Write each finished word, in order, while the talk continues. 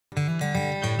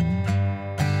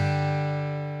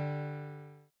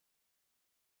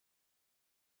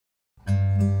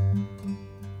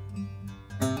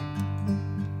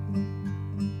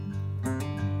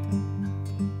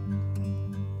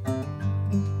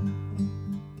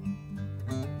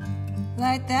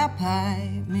light that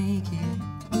pipe, make it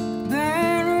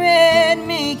burn red,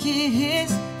 make it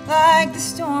hiss like the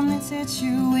storm that's at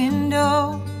your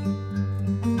window.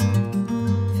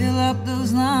 Fill up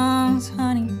those lungs,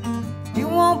 honey. It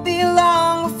won't be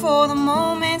long before the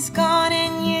moment's gone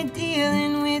and you're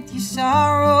dealing with your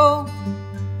sorrow.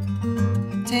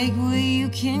 Take what you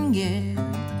can get.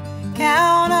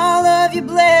 Count all of your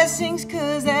blessings,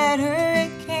 'cause that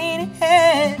hurricane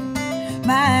ahead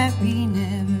might be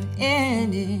never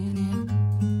ending.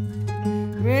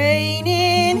 Rain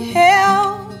in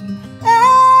hell,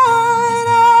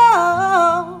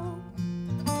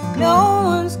 no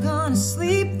one's gonna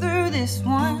sleep through this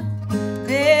one.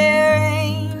 There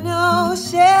ain't no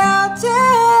shelter,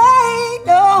 ain't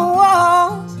no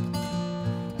walls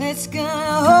that's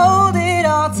gonna hold it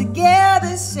all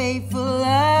together, safe for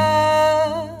love.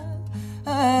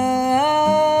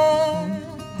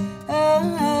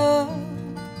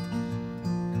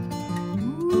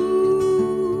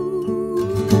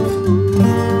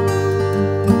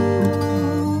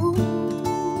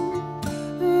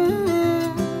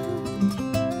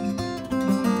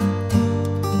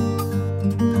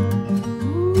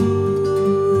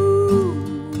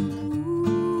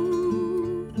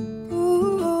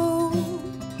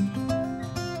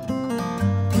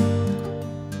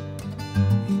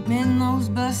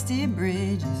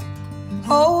 Bridges.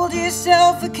 Hold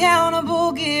yourself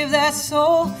accountable, give that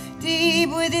soul deep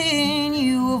within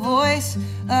you a voice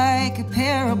like a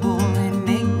parable, and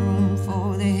make room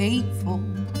for the hateful.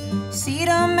 Seat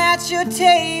them at your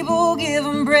table, give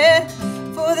them bread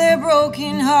for their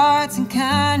broken hearts and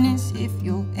kindness if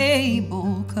you're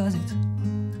able, 'cause it's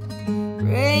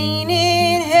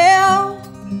raining hell.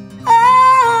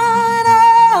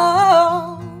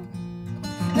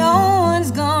 No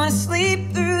one's gonna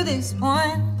sleep through this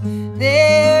one.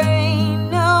 There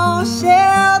ain't no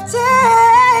shelter,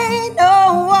 ain't no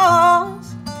walls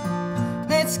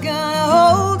that's gonna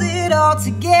hold it all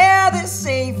together,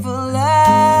 safe for love.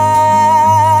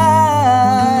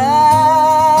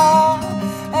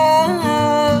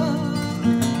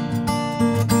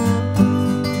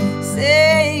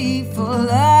 Safe for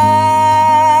love.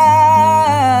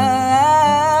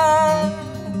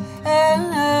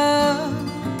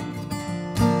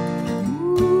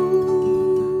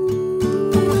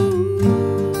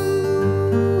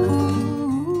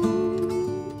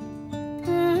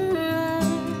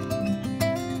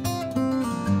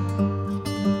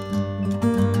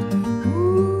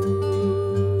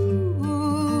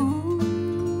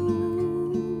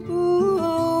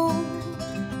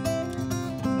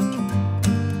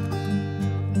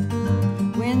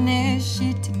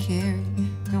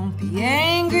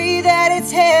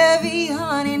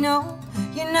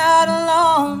 Not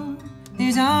alone,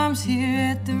 there's arms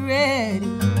here at the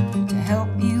ready to help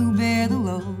you bear the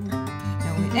load.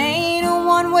 No, it ain't a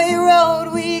one-way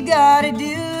road, we gotta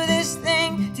do this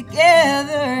thing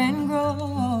together and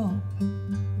grow.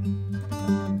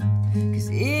 'Cause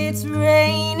it's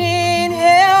raining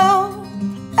hell,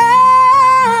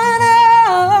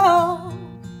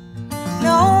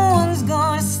 no one's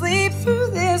gonna sleep through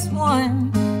this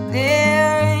one.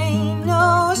 There ain't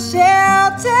no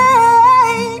shelter,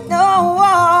 no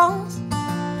walls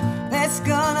that's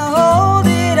gonna hold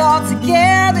it all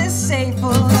together, safe for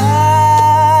love.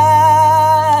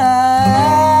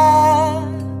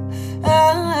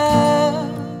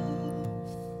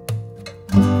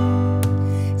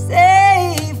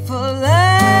 Safe for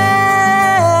love.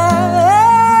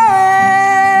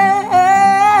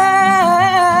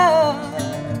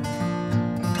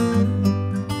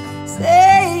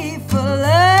 Safe for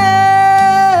love.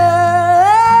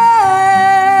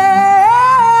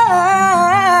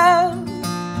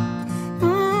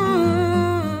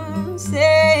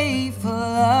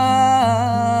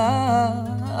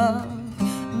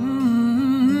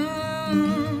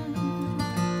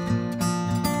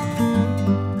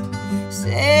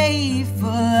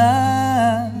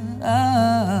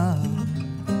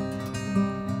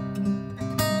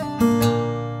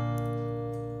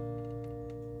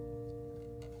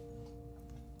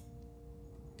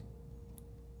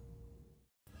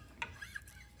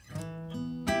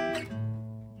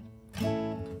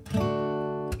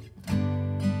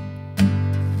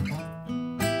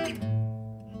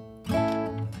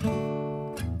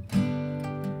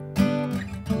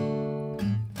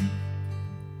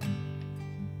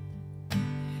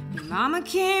 Mama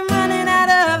came running out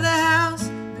of the house,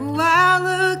 a wild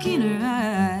look in her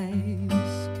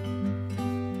eyes.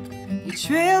 You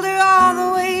trailed her all the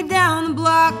way down the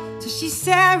block till she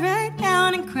sat right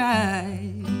down and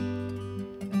cried.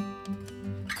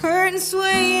 Curtains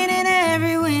swaying in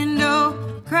every window,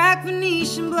 crack like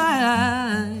Venetian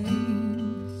blinds.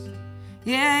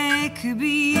 Yeah, it could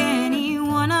be any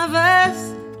one of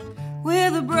us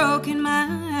with a broken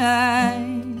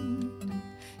mind.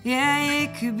 Yeah,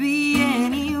 it could be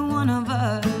any one of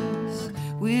us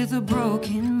with a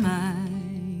broken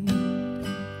mind.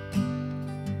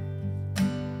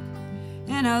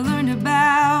 And I learned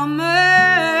about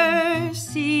mercy.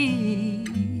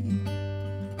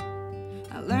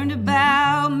 I learned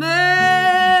about mercy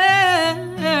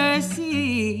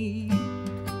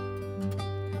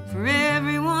for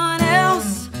everyone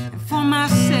else and for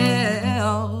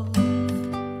myself.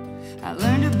 I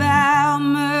learned about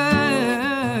mercy.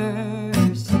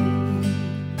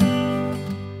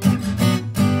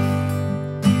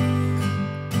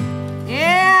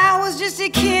 Yeah, I was just a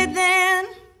kid then,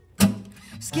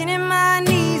 skinning my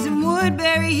knees in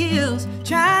Woodbury Hills,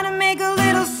 trying to make a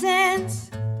little sense.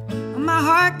 My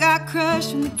heart got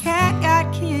crushed when the cat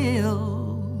got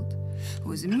killed.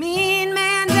 Was a mean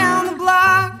man down the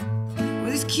block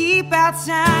with his keep out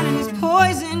sign and his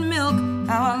poison milk.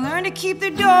 How I learned to keep the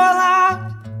door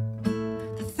locked.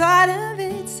 The thought of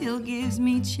it still gives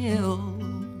me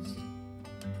chills.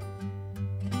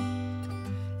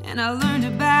 And I learned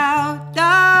about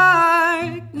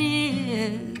darkness.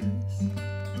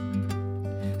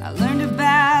 I learned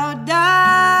about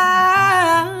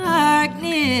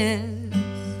darkness.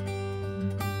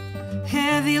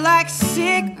 Heavy like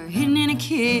sick or hidden in a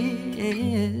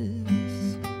kiss.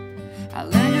 I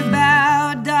learned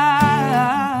about darkness.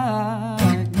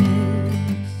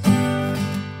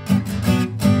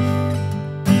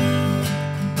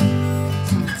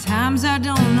 Sometimes I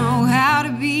don't know how to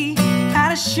be, how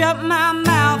to shut my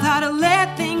mouth, how to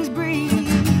let things breathe.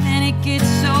 And it gets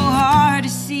so hard to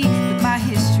see that my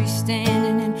history's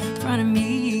standing in front of me.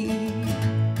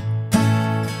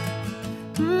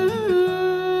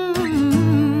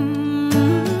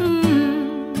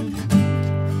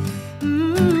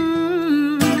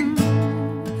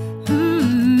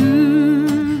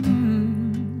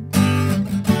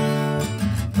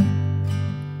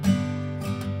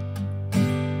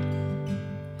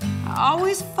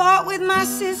 Always fought with my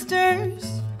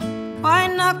sisters,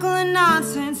 white knuckle and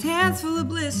nonsense, hands full of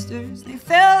blisters. They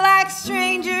felt like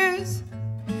strangers,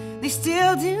 they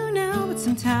still do now, but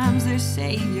sometimes they're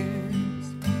saviors.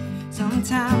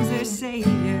 Sometimes they're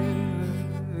saviors.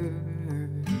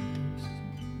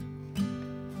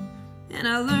 And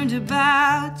I learned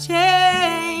about changing.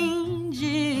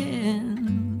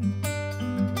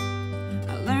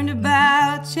 I learned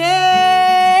about changing.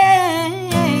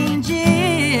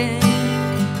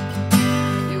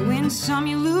 Some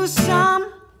you lose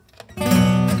some.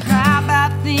 Cry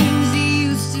about things that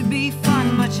used to be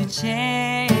fun, but you're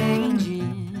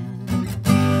changing.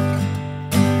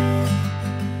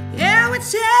 Yeah, we're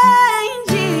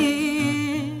changing.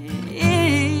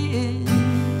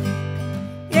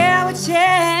 Yeah, we're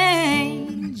changing.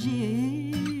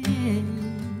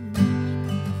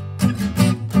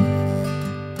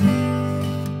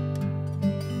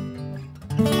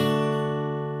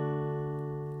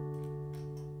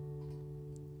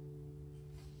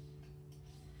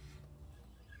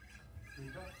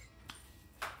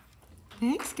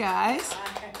 Thanks, guys.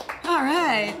 All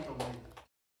right.